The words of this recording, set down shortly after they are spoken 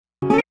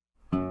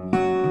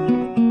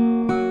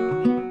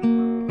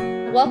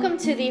Welcome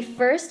to the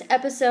first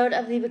episode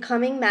of the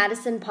Becoming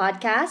Madison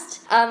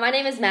podcast. My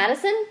name is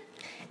Madison,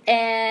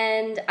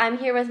 and I'm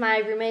here with my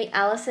roommate,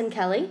 Allison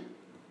Kelly.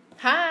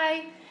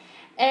 Hi.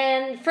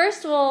 And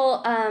first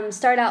we'll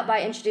start out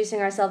by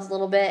introducing ourselves a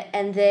little bit,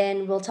 and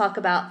then we'll talk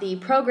about the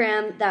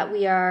program that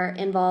we are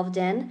involved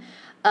in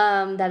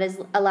that is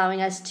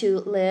allowing us to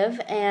live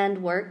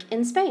and work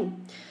in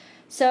Spain.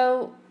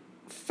 So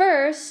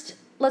first,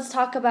 let's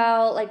talk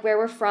about where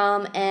we're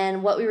from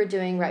and what we were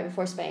doing right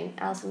before Spain.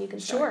 Allison, you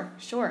can start.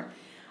 Sure.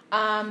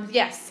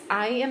 Yes,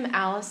 I am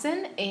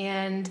Allison,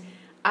 and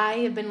I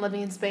have been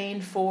living in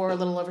Spain for a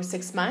little over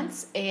 6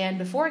 months. And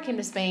before I came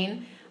to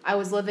Spain, I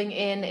was living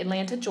in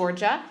Atlanta,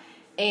 Georgia,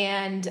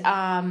 and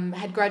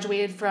had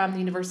graduated from the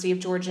University of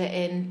Georgia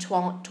in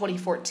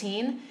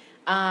 2014.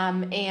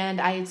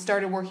 And I had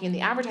started working in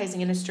the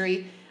advertising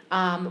industry.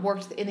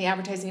 Worked in the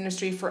advertising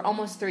industry for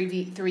almost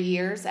three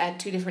years at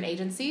 2 different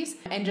agencies,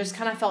 and just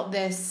kind of felt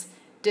this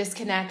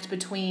disconnect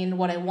between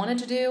what I wanted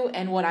to do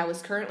and what I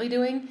was currently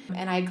doing.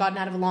 And I had gotten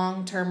out of a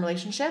long-term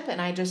relationship, and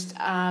I just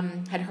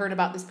had heard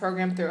about this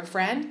program through a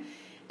friend,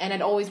 and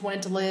I'd always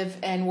wanted to live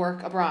and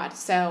work abroad.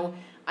 So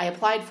I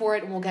applied for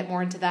it, and we'll get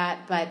more into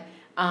that, but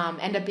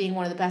ended up being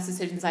one of the best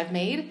decisions I've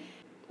made.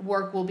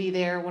 Work will be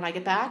there when I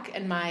get back,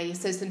 and my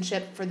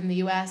citizenship for the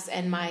U.S.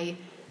 and my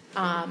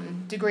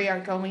degree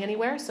aren't going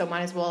anywhere, so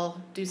might as well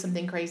do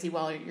something crazy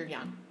while you're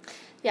young.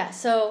 Yeah,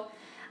 so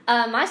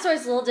my story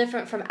is a little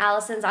different from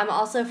Allison's. I'm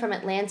also from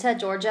Atlanta,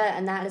 Georgia,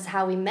 and that is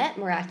how we met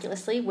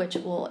miraculously, which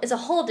is a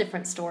whole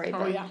different story,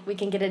 but we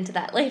can get into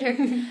that later.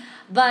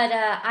 But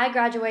I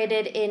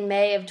graduated in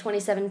May of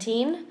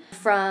 2017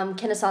 from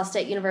Kennesaw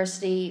State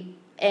University,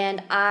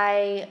 and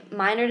I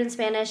minored in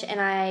Spanish,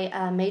 and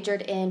I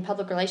majored in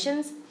public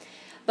relations.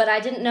 But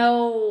I didn't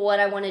know what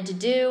I wanted to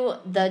do.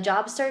 The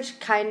job search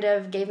kind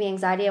of gave me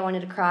anxiety. I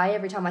wanted to cry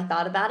every time I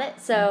thought about it.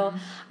 So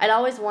I'd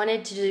always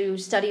wanted to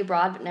study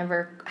abroad, but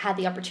never had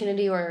the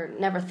opportunity, or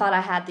never thought I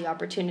had the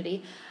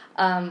opportunity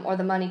or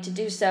the money to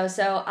do so.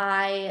 So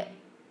I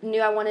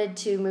knew I wanted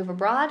to move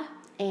abroad,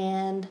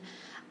 and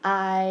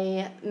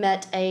I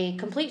met a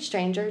complete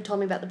stranger who told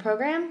me about the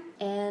program,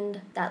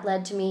 and that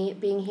led to me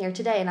being here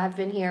today. And I've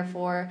been here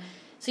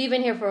so you've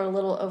been here for a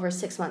little over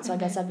 6 months, so I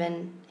guess I've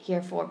been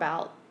here for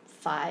about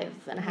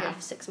 5.5,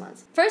 6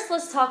 months. First,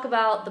 let's talk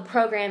about the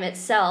program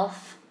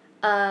itself.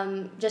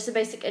 Just a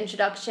basic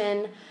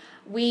introduction.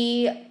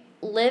 We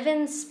live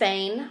in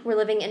Spain. We're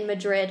living in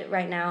Madrid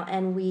right now,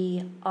 and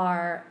we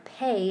are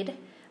paid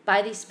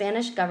by the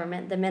Spanish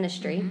government, the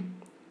ministry,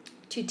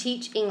 to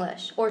teach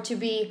English, or to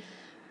be,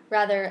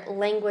 rather,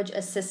 language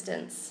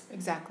assistants.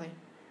 Exactly.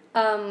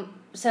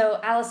 So,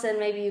 Allison,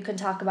 maybe you can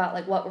talk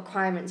about what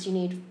requirements you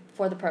need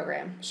for the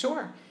program.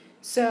 Sure.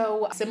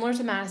 So, similar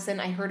to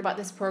Madison, I heard about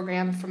this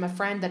program from a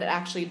friend that had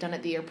actually done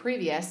it the year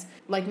previous.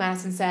 Like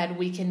Madison said,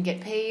 we can get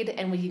paid,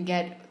 and we can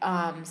get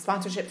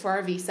sponsorship for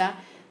our visa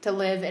to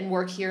live and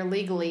work here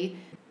legally.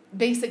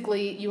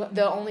 Basically,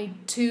 the only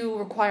 2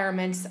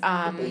 requirements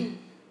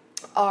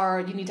are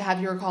you need to have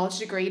your college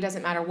degree,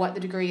 doesn't matter what the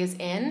degree is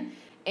in,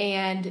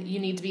 and you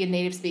need to be a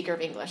native speaker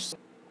of English.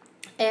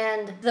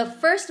 And the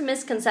first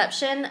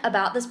misconception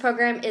about this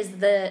program is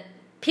that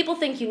people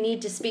think you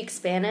need to speak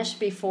Spanish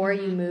before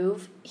you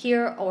move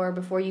here or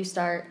before you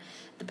start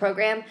the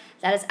program.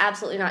 That is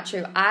absolutely not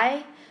true.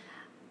 I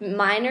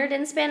minored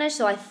in Spanish,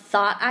 so I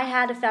thought I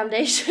had a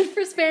foundation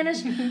for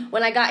Spanish.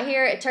 When I got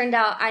here, it turned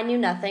out I knew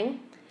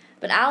nothing.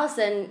 But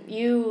Allison,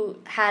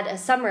 you had a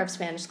summer of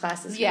Spanish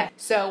classes here. Yeah,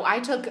 so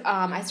I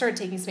started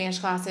taking Spanish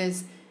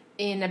classes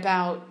in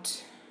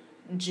about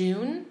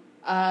June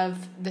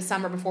of the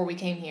summer before we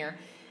came here.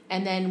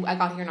 And then I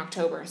got here in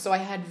October. So I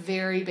had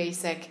very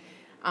basic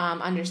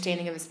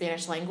understanding of the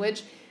Spanish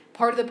language.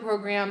 Part of the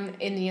program,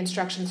 in the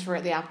instructions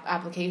for the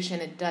application,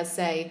 it does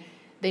say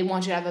they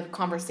want you to have a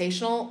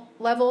conversational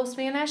level of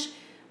Spanish,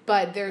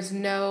 but there's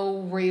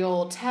no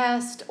real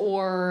test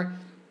or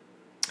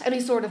any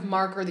sort of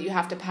marker that you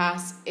have to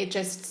pass. It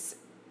just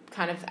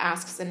kind of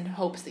asks and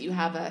hopes that you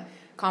have a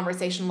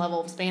conversation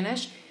level of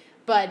Spanish.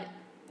 But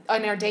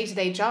on our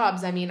day-to-day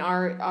jobs,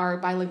 our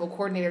bilingual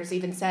coordinators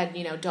even said,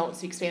 don't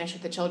speak Spanish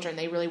with the children.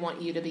 They really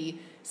want you to be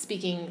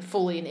speaking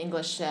fully in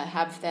English to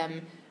have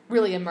them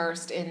really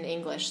immersed in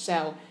English.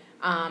 So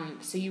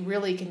you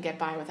really can get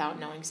by without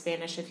knowing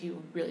Spanish if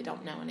you really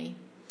don't know any,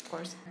 of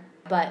course.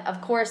 But,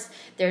 of course,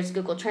 there's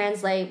Google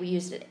Translate. We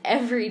used it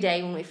every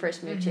day when we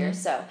first moved here.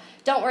 So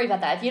don't worry about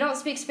that. If you don't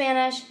speak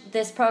Spanish,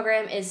 this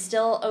program is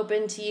still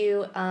open to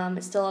you.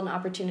 It's still an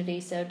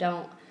opportunity, so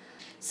don't.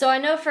 So I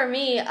know for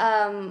me,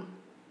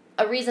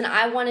 a reason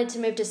I wanted to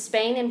move to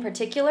Spain in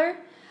particular,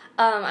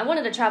 I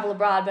wanted to travel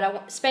abroad,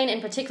 but Spain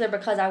in particular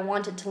because I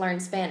wanted to learn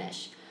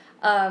Spanish.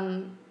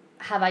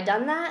 Have I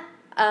done that?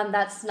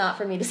 That's not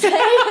for me to say.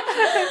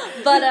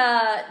 But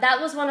that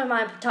was one of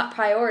my top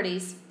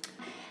priorities.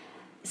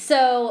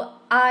 So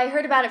I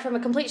heard about it from a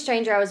complete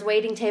stranger. I was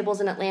waiting tables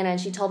in Atlanta, and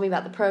she told me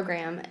about the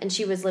program, and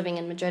she was living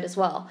in Madrid as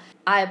well.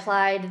 I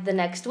applied the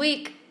next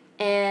week,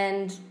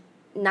 and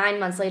 9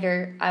 months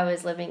later, I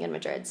was living in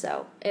Madrid,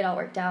 so it all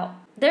worked out.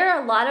 There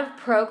are a lot of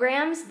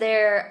programs.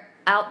 There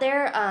out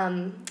there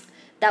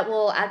that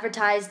will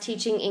advertise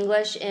teaching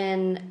English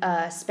in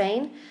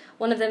Spain.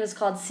 One of them is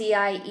called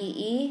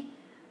CIEE.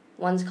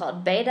 One's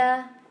called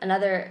Beta.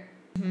 Another,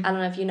 I don't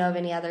know if you know of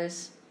any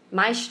others.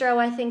 Maestro,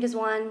 I think, is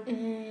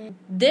one.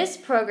 This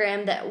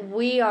program that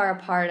we are a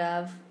part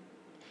of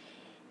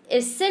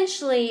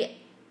essentially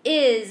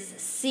is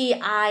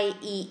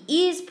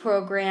CIEE's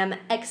program,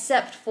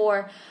 except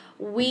for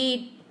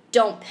we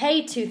don't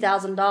pay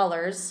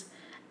 $2,000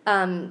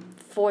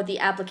 for the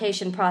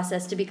application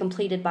process to be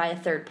completed by a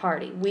third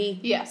party.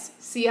 Yes,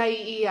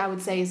 CIEE, I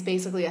would say, is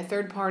basically a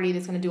third party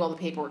that's going to do all the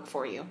paperwork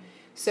for you.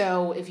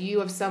 So if you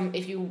have some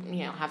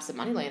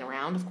money laying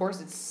around, of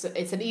course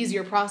it's an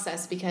easier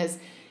process, because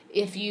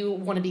if you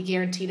want to be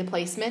guaranteed a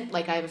placement,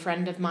 like I have a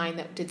friend of mine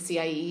that did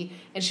CIEE,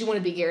 and she wanted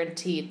to be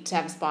guaranteed to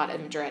have a spot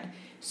in Madrid.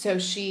 So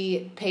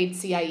she paid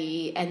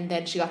CIEE, and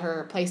then she got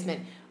her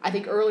placement, I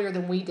think, earlier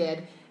than we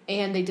did,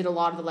 and they did a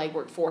lot of the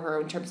legwork for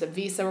her in terms of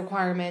visa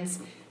requirements,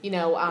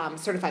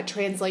 certified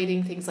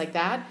translating, things like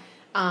that,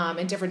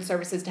 and different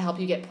services to help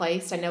you get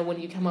placed. I know when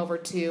you come over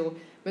to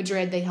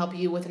Madrid, they help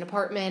you with an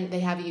apartment, they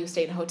have you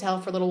stay in a hotel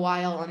for a little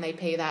while, and they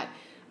pay that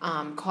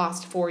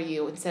cost for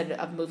you instead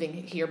of moving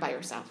here by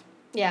yourself.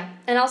 Yeah,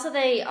 and also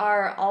they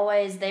are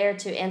always there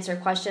to answer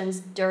questions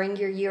during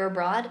your year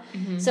abroad.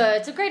 So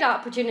it's a great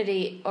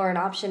opportunity or an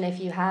option if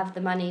you have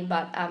the money,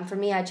 but for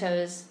me, I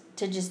chose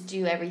to just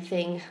do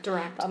everything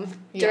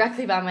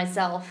directly by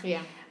myself.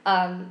 Yeah.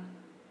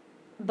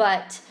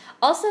 But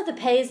also the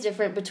pay is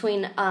different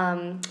between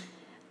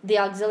the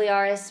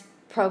Auxiliaris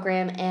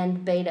program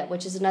and Beta,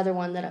 which is another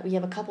one that we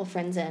have a couple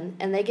friends in,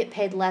 and they get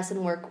paid less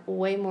and work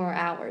way more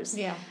hours.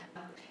 Yeah.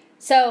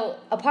 So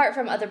apart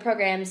from other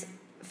programs,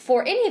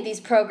 for any of these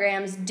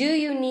programs, do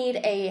you need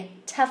a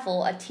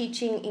TEFL, a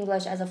Teaching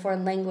English as a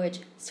Foreign Language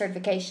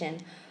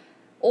certification,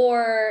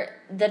 or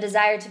the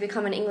desire to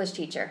become an English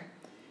teacher?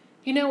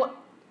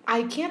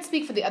 I can't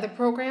speak for the other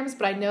programs,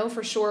 but I know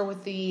for sure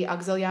with the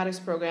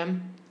Auxiliaris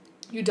program,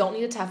 you don't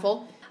need a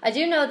TEFL. I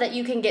do know that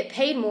you can get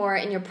paid more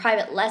in your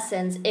private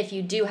lessons if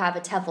you do have a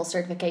TEFL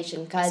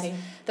certification, because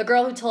the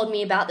girl who told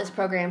me about this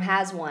program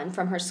has one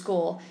from her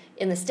school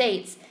in the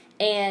States,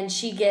 and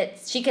she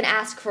can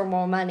ask for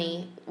more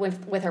money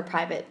with her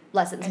private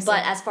lessons.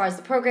 But as far as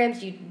the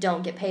programs, you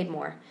don't get paid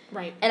more.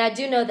 Right. And I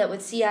do know that with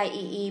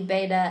CIEE,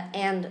 Beta,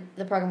 and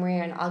the program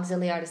we're in,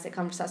 Auxiliaris de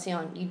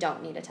Conversación, you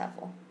don't need a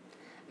TEFL.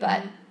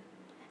 But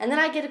and then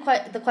I get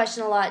the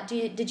question a lot,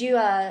 did you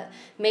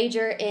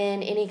major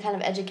in any kind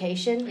of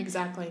education?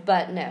 Exactly.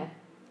 But no.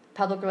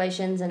 Public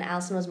relations, and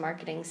Allison was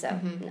marketing, so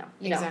no.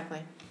 Exactly.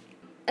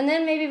 And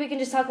then maybe we can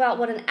just talk about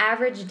what an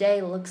average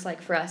day looks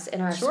like for us in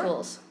our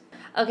schools.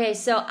 Okay,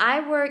 so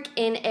I work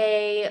in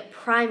a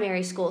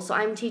primary school, so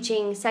I'm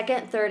teaching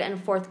 2nd, 3rd,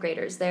 and 4th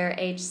graders. They're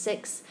age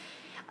 6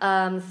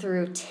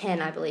 through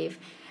 10, I believe.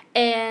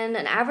 And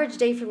an average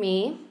day for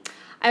me,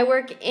 I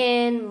work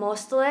in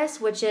Móstoles,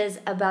 which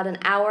is about an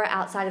hour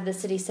outside of the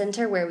city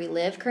center where we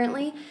live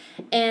currently.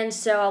 And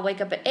so I'll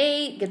wake up at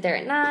 8, get there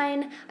at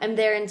 9. I'm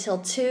there until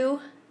 2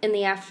 in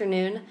the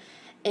afternoon.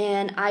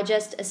 And I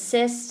just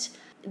assist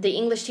the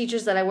English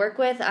teachers that I work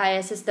with. I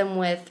assist them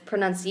with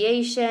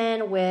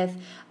pronunciation, with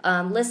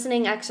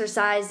listening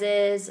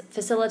exercises,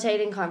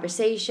 facilitating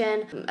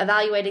conversation,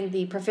 evaluating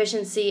the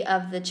proficiency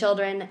of the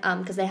children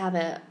because they have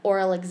an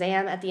oral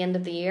exam at the end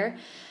of the year.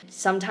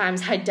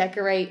 Sometimes I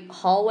decorate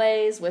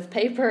hallways with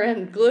paper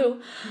and glue,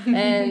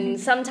 and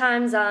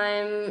sometimes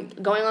I'm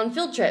going on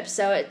field trips.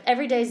 So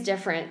every day is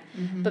different,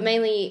 but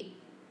mainly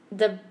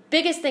the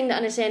biggest thing to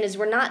understand is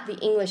we're not the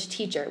English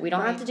teacher. We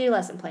don't have to do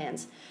lesson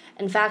plans.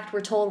 In fact,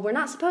 we're told we're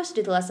not supposed to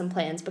do the lesson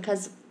plans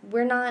because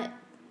we're not,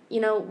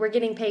 we're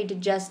getting paid to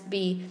just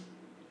be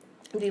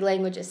the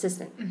language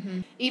assistant.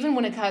 Even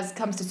when it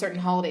comes to certain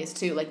holidays,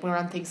 too. Like when we're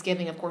on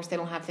Thanksgiving, of course, they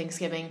don't have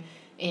Thanksgiving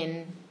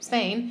in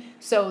Spain.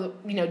 So,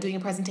 doing a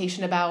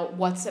presentation about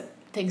what's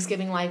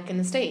Thanksgiving like in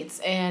the States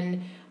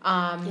and,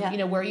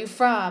 where are you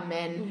from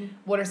and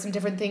what are some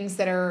different things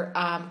that are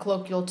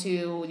colloquial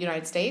to the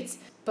United States.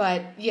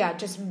 But,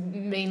 just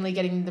mainly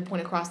getting the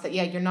point across that,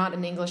 you're not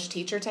an English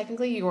teacher,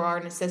 technically. You are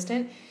an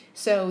assistant.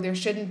 So there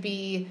shouldn't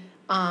be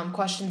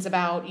questions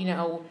about,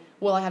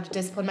 will I have to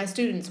discipline my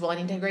students? Will I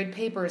need to grade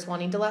papers? Will I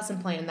need to lesson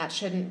plan? That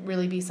shouldn't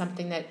really be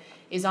something that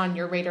is on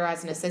your radar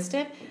as an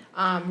assistant.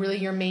 Really,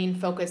 your main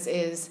focus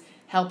is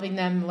helping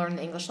them learn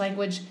the English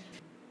language.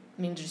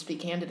 I mean, to just be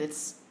candid,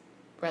 it's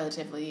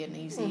relatively an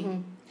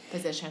easy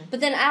position.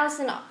 But then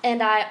Allison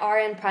and I are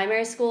in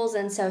primary schools,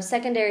 and so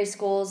secondary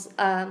schools,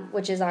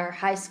 which is our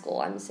high school,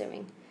 I'm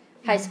assuming.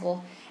 High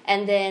school.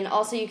 And then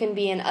also you can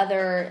be in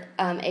other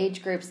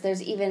age groups.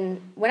 There's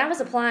even, when I was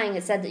applying,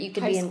 it said that you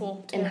could be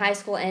in high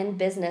school and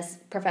business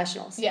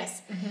professionals.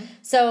 Yes.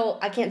 So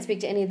I can't speak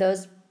to any of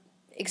those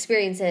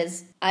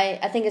experiences.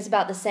 I think it's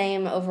about the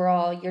same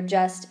overall. You're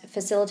just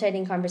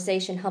facilitating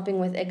conversation, helping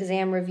with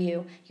exam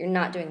review. You're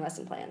not doing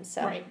lesson plans.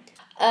 So. Right.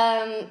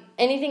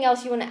 Anything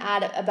else you want to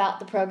add about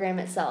the program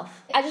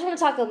itself? I just want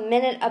to talk a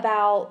minute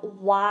about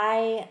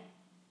why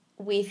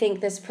we think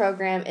this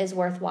program is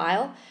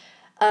worthwhile.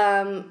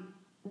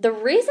 the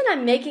reason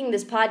I'm making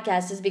this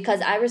podcast is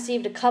because I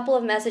received a couple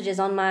of messages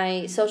on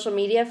my social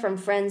media from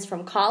friends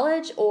from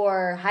college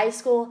or high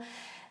school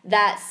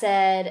that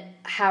said,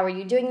 how are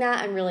you doing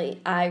that?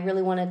 I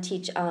really want to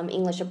teach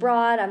English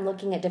abroad. I'm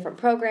looking at different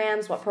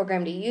programs. What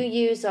program do you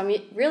use? So I'm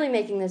really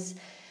making this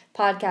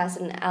podcast,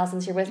 and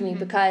Allison's here with me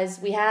because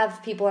we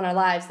have people in our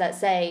lives that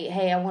say,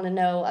 hey, I want to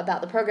know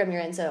about the program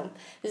you're in. So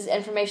this is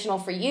informational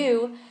for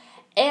you.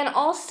 And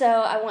also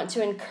I want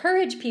to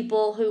encourage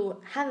people who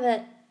have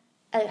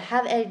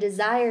a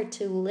desire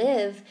to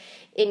live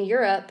in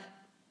Europe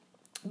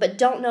but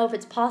don't know if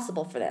it's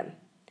possible for them.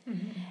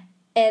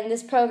 And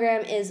this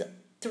program is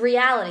the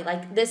reality.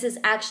 Like, this is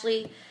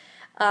actually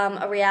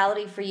a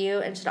reality for you,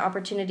 and it's an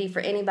opportunity for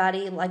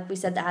anybody, like we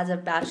said, that has a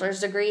bachelor's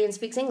degree and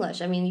speaks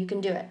English. I mean, you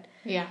can do it.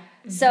 Yeah.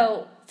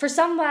 So for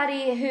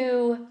somebody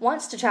who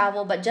wants to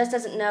travel but just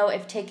doesn't know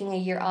if taking a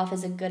year off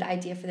is a good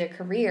idea for their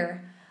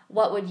career,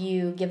 what would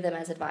you give them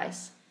as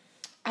advice?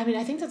 I mean,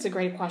 I think that's a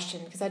great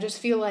question, because I just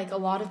feel like a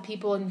lot of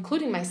people,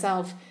 including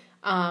myself,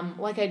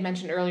 like I had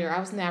mentioned earlier, I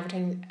was in the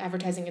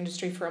advertising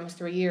industry for almost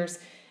 3 years,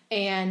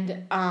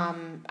 and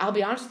I'll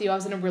be honest with you, I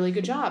was in a really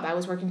good job. I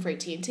was working for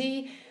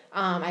AT&T.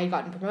 I had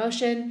gotten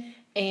promotion,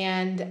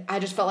 and I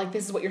just felt like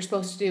this is what you're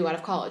supposed to do out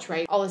of college,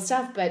 right? All this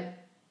stuff, but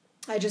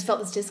I just felt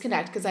this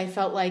disconnect, because I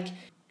felt like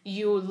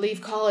you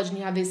leave college and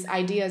you have these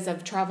ideas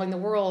of traveling the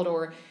world,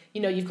 or,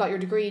 you know, you've got your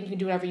degree and you can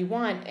do whatever you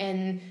want,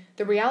 and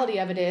the reality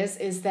of it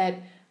is that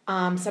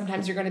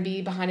sometimes you're going to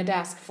be behind a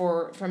desk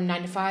from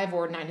 9 to 5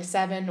 or 9 to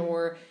 7,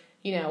 or,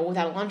 you know,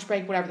 without a lunch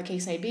break, whatever the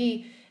case may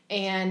be.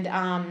 And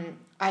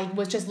I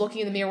was just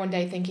looking in the mirror one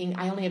day thinking,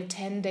 I only have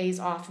 10 days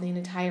off in the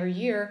entire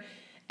year,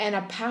 and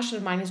a passion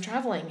of mine is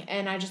traveling.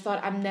 And I just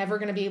thought, I'm never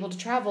going to be able to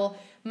travel,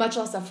 much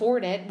less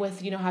afford it,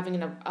 with, you know, having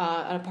an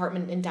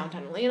apartment in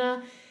downtown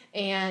Atlanta.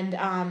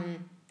 And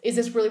is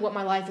this really what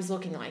my life is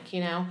looking like, you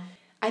know?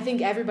 I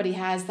think everybody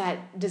has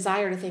that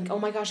desire to think, oh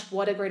my gosh,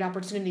 what a great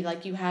opportunity.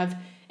 Like, you have,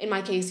 in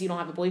my case, you don't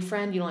have a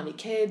boyfriend, you don't have any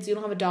kids, you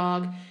don't have a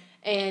dog,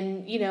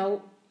 and, you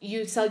know,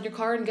 you sell your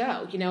car and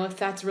go. You know, if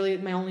that's really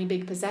my only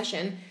big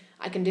possession,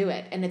 I can do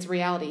it. And it's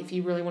reality if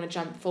you really want to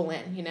jump full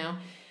in, you know?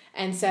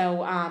 And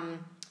so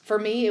for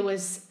me, it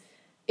was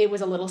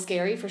a little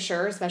scary for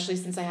sure, especially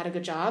since I had a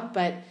good job.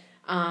 But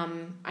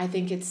I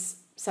think it's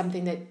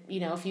something that, you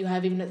know, if you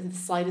have even the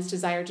slightest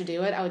desire to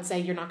do it, I would say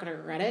you're not going to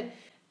regret it.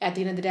 At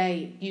the end of the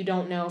day, you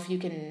don't know if you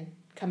can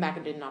come back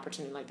and do an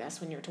opportunity like this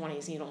when you're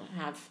 20s and you don't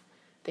have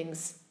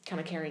things kind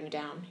of carrying you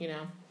down, you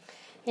know?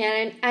 Yeah,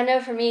 and I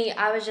know for me,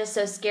 I was just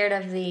so scared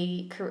of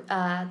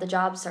the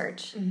job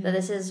search that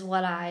this is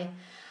what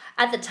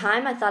at the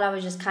time, I thought I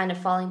was just kind of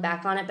falling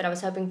back on it, but I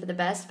was hoping for the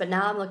best. But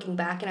now I'm looking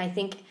back, and I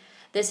think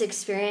this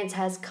experience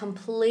has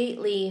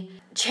completely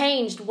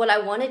changed what I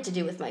wanted to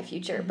do with my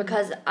future,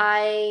 because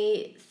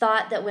I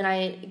thought that when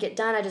I get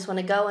done, I just want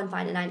to go and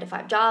find a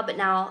 9-to-5 job. But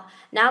now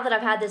that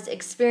I've had this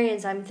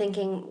experience, I'm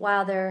thinking,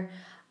 wow, there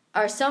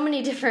are so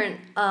many different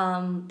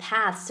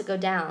paths to go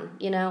down,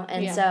 you know?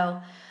 And so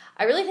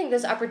I really think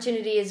this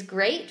opportunity is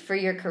great for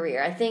your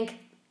career. I think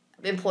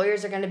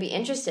employers are going to be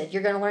interested.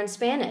 You're going to learn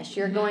Spanish.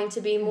 You're going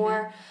to be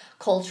more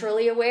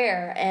culturally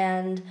aware.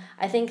 And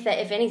I think that,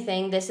 if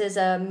anything, this is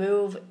a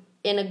move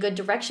in a good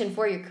direction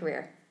for your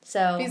career.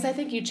 So, because I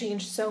think you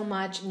change so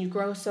much and you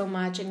grow so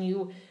much and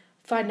you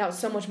find out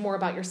so much more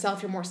about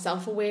yourself. You're more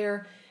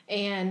self-aware,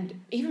 and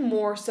even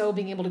more so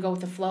being able to go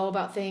with the flow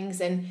about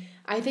things. And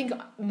I think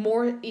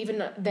more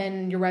even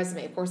than your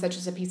resume, of course, that's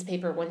just a piece of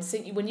paper.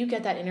 When you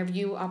get that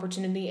interview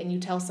opportunity and you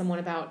tell someone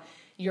about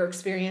your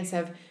experience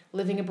of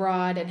living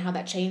abroad and how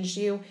that changed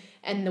you,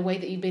 and the way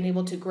that you've been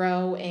able to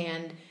grow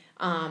and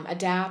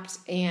adapt,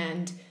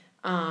 and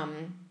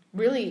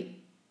really,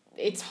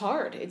 it's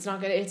hard. It's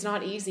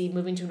not easy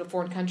moving to a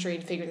foreign country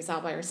and figuring this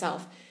out by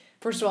yourself.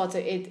 First of all,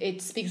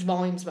 it speaks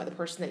volumes about the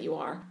person that you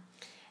are.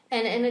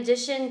 And in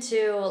addition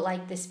to,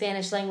 like, the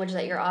Spanish language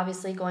that you're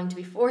obviously going to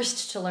be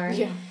forced to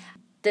learn,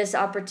 this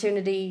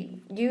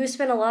opportunity, you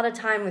spend a lot of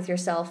time with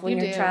yourself when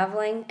you're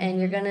traveling, and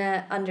you're going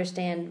to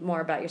understand more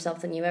about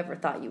yourself than you ever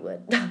thought you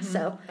would.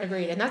 So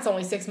agreed. And that's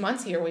only 6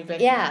 months here we've been.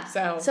 Yeah.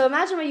 So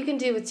imagine what you can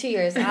do with 2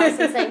 years.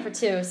 Allison's saying for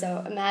 2,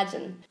 so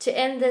imagine. To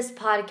end this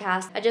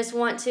podcast, I just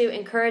want to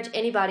encourage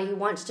anybody who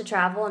wants to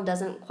travel and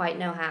doesn't quite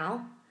know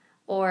how,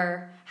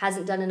 or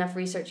hasn't done enough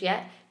research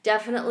yet,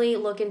 definitely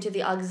look into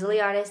the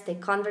Auxiliares de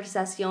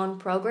Conversación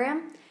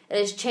program. It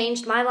has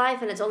changed my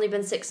life, and it's only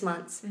been 6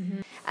 months.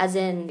 As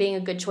in being a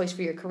good choice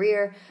for your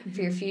career,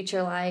 for your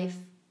future life.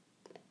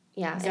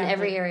 Yeah, exactly. In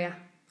every area.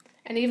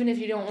 And even if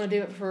you don't want to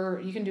do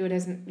it you can do it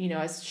as, you know,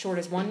 as short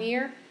as 1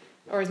 year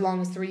or as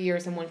long as 3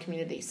 years in one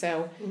community.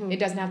 So it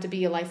doesn't have to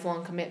be a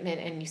lifelong commitment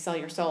and you sell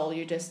your soul.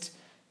 You just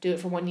do it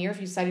for 1 year.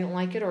 If you decide you don't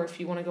like it, or if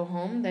you want to go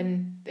home,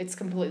 then it's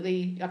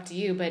completely up to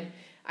you. But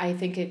I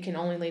think it can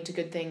only lead to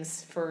good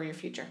things for your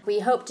future. We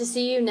hope to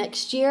see you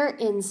next year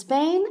in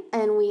Spain,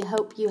 and we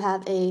hope you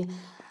have a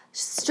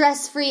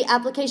stress-free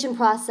application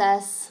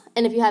process.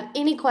 And if you have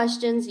any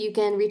questions, you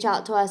can reach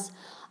out to us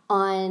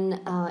on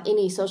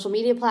any social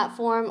media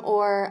platform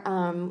or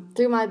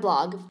through my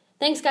blog.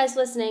 Thanks, guys,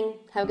 for listening.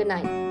 Have a good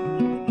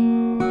night.